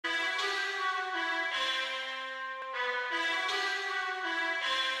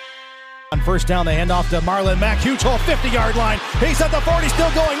on first down. They hand off to Marlon Mack. Huge hole, 50-yard line. He's at the 40,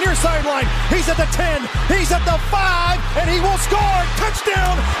 still going near sideline. He's at the 10. He's at the 5, and he will score.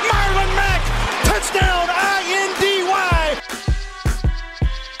 Touchdown, Marlon Mack. Touchdown, I-N-D-Y.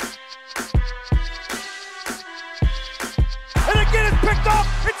 And again, it's picked off.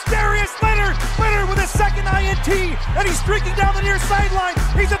 It's Darius Leonard. Leonard with a second INT, and he's streaking down the near sideline.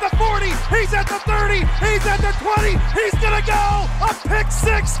 He's at the 40. He's at the 30. He's at the 20. He's going to go. A pick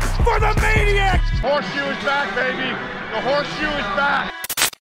six for the Maniac. Horseshoe is back, baby. The horseshoe is back.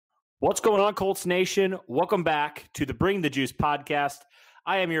 What's going on, Colts Nation? Welcome back to the Bring the Juice podcast.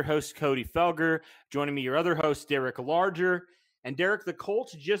 I am your host, Cody Felger. Joining me, your other host, Derek Larger. And Derek, the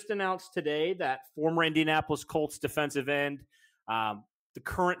Colts just announced today that former Indianapolis Colts defensive end, the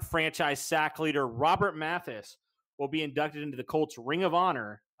current franchise sack leader, Robert Mathis, will be inducted into the Colts Ring of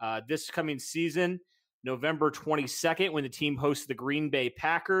Honor this coming season, November 22nd, when the team hosts the Green Bay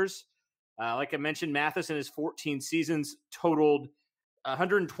Packers. Like I mentioned, Mathis in his 14 seasons totaled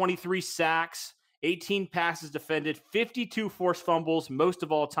 123 sacks, 18 passes defended, 52 forced fumbles, most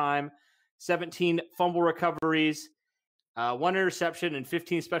of all time, 17 fumble recoveries, 1 interception, and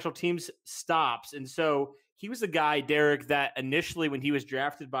 15 special teams stops. And so he was a guy, Derek, that initially when he was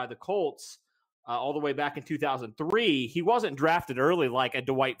drafted by the Colts all the way back in 2003, he wasn't drafted early like a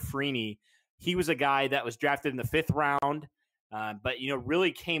Dwight Freeney. He was a guy that was drafted in the 5th round, but,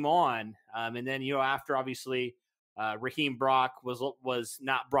 really came on. And then, after obviously Raheem Brock was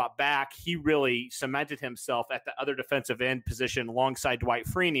not brought back, he really cemented himself at the other defensive end position alongside Dwight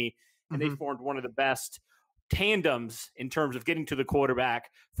Freeney, and they formed one of the best tandems in terms of getting to the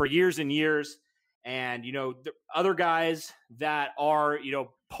quarterback for years and years. And, the other guys that are,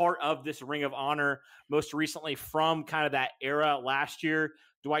 part of this Ring of Honor, most recently from kind of that era last year,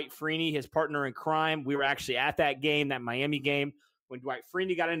 Dwight Freeney, his partner in crime. We were actually at that game, that Miami game, when Dwight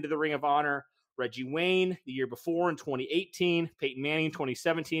Freeney got into the Ring of Honor. Reggie Wayne the year before in 2018, Peyton Manning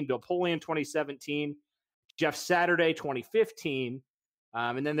 2017, Bill Polian 2017, Jeff Saturday 2015.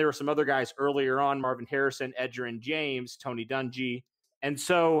 And then there were some other guys earlier on, Marvin Harrison, Edgerrin James, Tony Dungy. And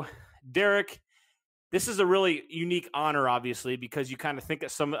so, Derek, this is a really unique honor, obviously, because you kind of think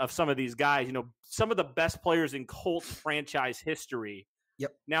of some of these guys, some of the best players in Colts franchise history.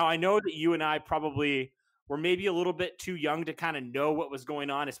 Yep. Now, I know that you and I probably were maybe a little bit too young to kind of know what was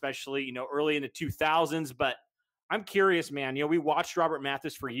going on, especially, early in the 2000s. But I'm curious, man. We watched Robert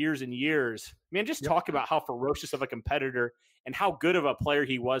Mathis for years and years. Man, just talk about how ferocious of a competitor and how good of a player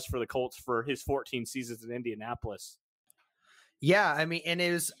he was for the Colts for his 14 seasons in Indianapolis. Yeah, and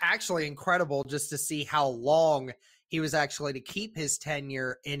it was actually incredible just to see how long he was actually to keep his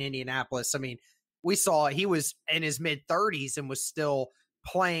tenure in Indianapolis. We saw he was in his mid-30s and was still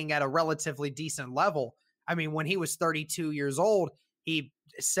playing at a relatively decent level. When he was 32 years old, he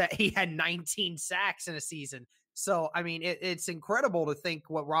had 19 sacks in a season. So, it's incredible to think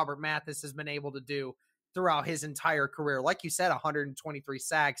what Robert Mathis has been able to do throughout his entire career. Like you said, 123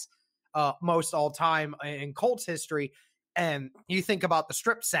 sacks, most all time in Colts history. And you think about the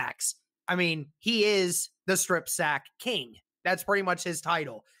strip sacks. He is the strip sack king. That's pretty much his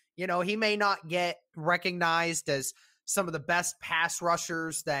title. He may not get recognized as some of the best pass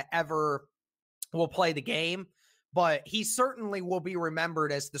rushers that ever will play the game, but he certainly will be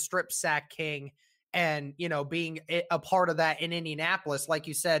remembered as the strip sack king. And, being a part of that in Indianapolis, like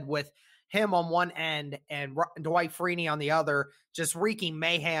you said, with him on one end and Dwight Freeney on the other, just wreaking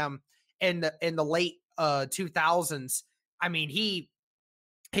mayhem in the late 2000s.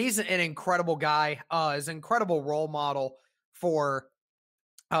 He's an incredible guy, is an incredible role model for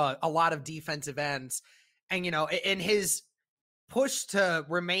a lot of defensive ends. And, in his push to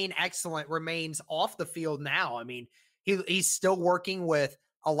remain excellent remains off the field now. He's still working with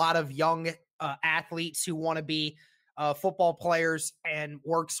a lot of young athletes who want to be football players and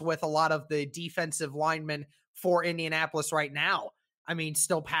works with a lot of the defensive linemen for Indianapolis right now.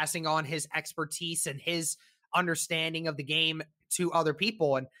 Still passing on his expertise and his understanding of the game to other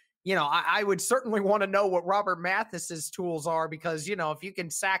people. And, I would certainly want to know what Robert Mathis's tools are, because, if you can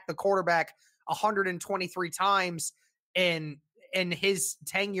sack the quarterback 123 times in his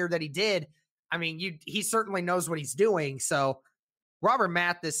tenure that he did, he certainly knows what he's doing. So Robert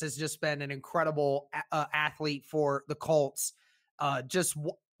Mathis has just been an incredible athlete for the Colts. Just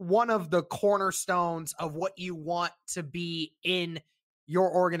one of the cornerstones of what you want to be in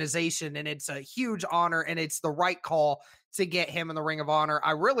your organization. And it's a huge honor, and it's the right call to get him in the Ring of Honor.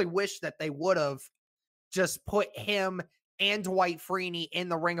 I really wish that they would have just put him and Dwight Freeney in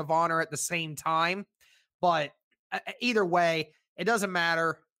the Ring of Honor at the same time. But either way, it doesn't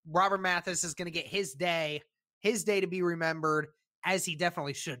matter. Robert Mathis is going to get his day to be remembered, as he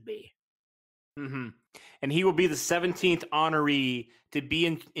definitely should be. Mm-hmm. And he will be the 17th honoree to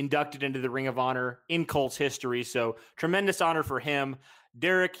be inducted into the Ring of Honor in Colts history. So tremendous honor for him.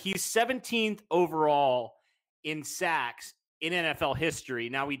 Derek, he's 17th overall in sacks in NFL history.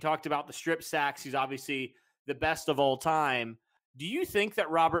 Now, we talked about the strip sacks. He's obviously the best of all time. Do you think that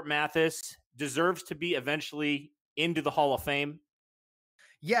Robert Mathis deserves to be eventually into the Hall of Fame?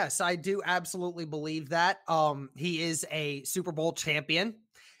 Yes, I do absolutely believe that. He is a Super Bowl champion.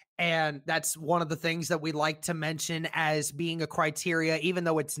 And that's one of the things that we like to mention as being a criteria, even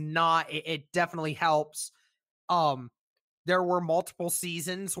though it's not, it definitely helps. There were multiple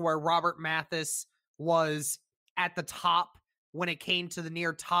seasons where Robert Mathis was at the top when it came to the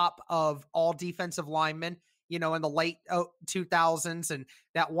near top of all defensive linemen, in the late 2000s. And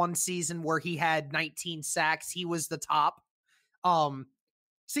that one season where he had 19 sacks, he was the top. So,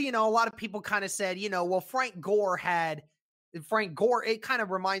 a lot of people kind of said, well, Frank Gore, it kind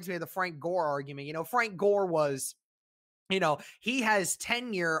of reminds me of the Frank Gore argument. Frank Gore was, he has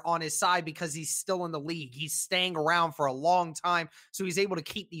tenure on his side because he's still in the league. He's staying around for a long time, so he's able to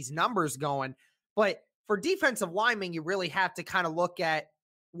keep these numbers going. But for defensive linemen, you really have to kind of look at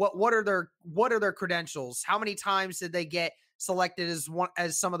what are their credentials? How many times did they get selected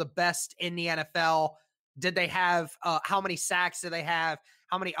as some of the best in the NFL? Did they have how many sacks did they have?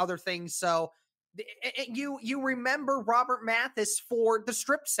 How many other things? So you remember Robert Mathis for the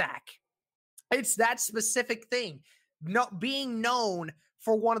strip sack. It's that specific thing. Being known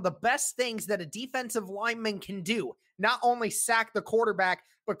for one of the best things that a defensive lineman can do. Not only sack the quarterback,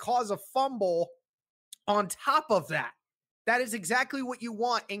 but cause a fumble on top of that. That is exactly what you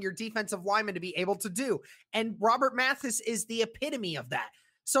want in your defensive lineman to be able to do. And Robert Mathis is the epitome of that.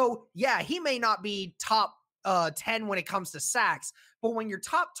 So, yeah, he may not be top 10 when it comes to sacks, but when you're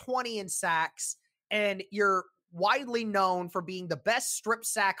top 20 in sacks and you're widely known for being the best strip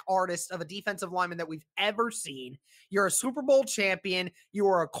sack artist of a defensive lineman that we've ever seen, you're a Super Bowl champion, you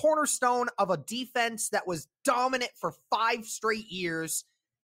are a cornerstone of a defense that was dominant for 5 straight years.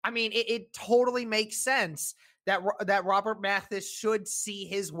 I mean, it totally makes sense that Robert Mathis should see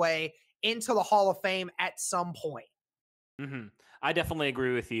his way into the Hall of Fame at some point. Mm-hmm. I definitely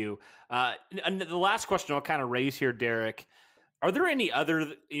agree with you. And the last question I'll kind of raise here, Derek, are there any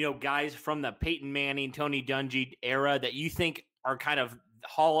other, guys from the Peyton Manning, Tony Dungy era that you think are kind of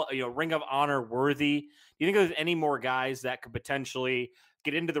Ring of Honor worthy? Do you think there's any more guys that could potentially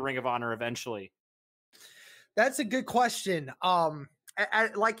get into the Ring of Honor eventually? That's a good question.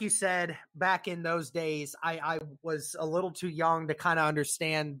 Like you said, back in those days, I was a little too young to kind of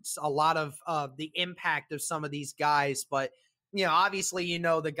understand a lot of the impact of some of these guys. But, obviously,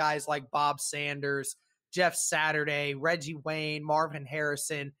 the guys like Bob Sanders, Jeff Saturday, Reggie Wayne, Marvin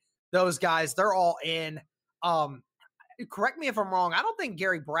Harrison, those guys, they're all in. Correct me if I'm wrong. I don't think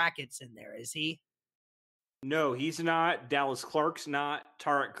Gary Brackett's in there, is he? No, he's not. Dallas Clark's not.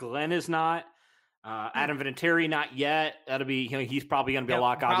 Tarek Glenn is not. Adam Vinatieri, not yet. That'll be, he's probably going to be a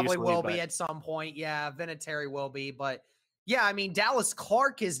lock, obviously. Probably will be at some point. Yeah, Vinatieri will be. But, yeah, I mean, Dallas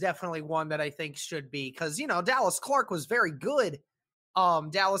Clark is definitely one that I think should be because, Dallas Clark was very good.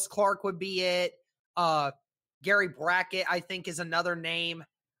 Dallas Clark would be it. Gary Brackett, I think, is another name.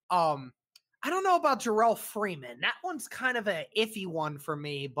 I don't know about Jarrell Freeman. That one's kind of an iffy one for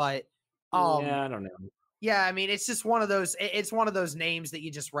me, but yeah, I don't know. Yeah, I mean, it's just one of those. It's one of those names that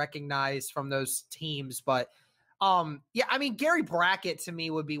you just recognize from those teams. But yeah, I mean, Gary Brackett to me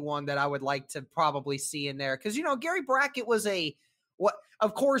would be one that I would like to probably see in there because Gary Brackett was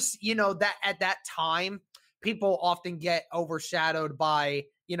of course, that at that time people often get overshadowed by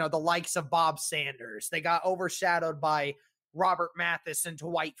the likes of Bob Sanders. They got overshadowed by Robert Mathis and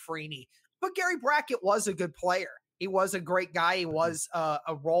Dwight Freeney. But Gary Brackett was a good player. He was a great guy. He was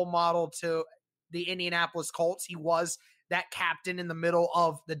a role model to the Indianapolis Colts. He was that captain in the middle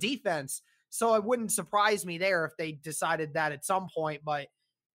of the defense. So it wouldn't surprise me there if they decided that at some point. But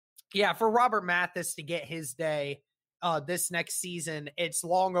yeah, for Robert Mathis to get his day this next season, it's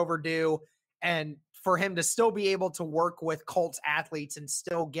long overdue. And for him to still be able to work with Colts athletes and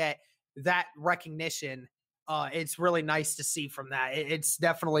still get that recognition, it's really nice to see from that. It's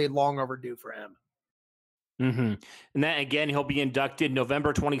definitely long overdue for him. Mm-hmm. And then again, he'll be inducted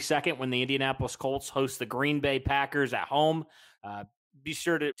November 22nd when the Indianapolis Colts host the Green Bay Packers at home. Be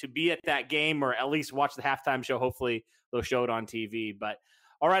sure to be at that game or at least watch the halftime show. Hopefully they'll show it on TV. But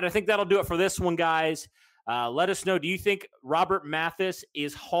all right, I think that'll do it for this one, guys. Let us know, do you think Robert Mathis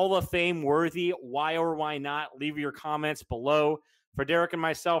is Hall of Fame worthy? Why or why not? Leave your comments below. For Derek and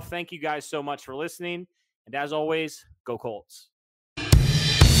myself, thank you guys so much for listening. And as always, go Colts.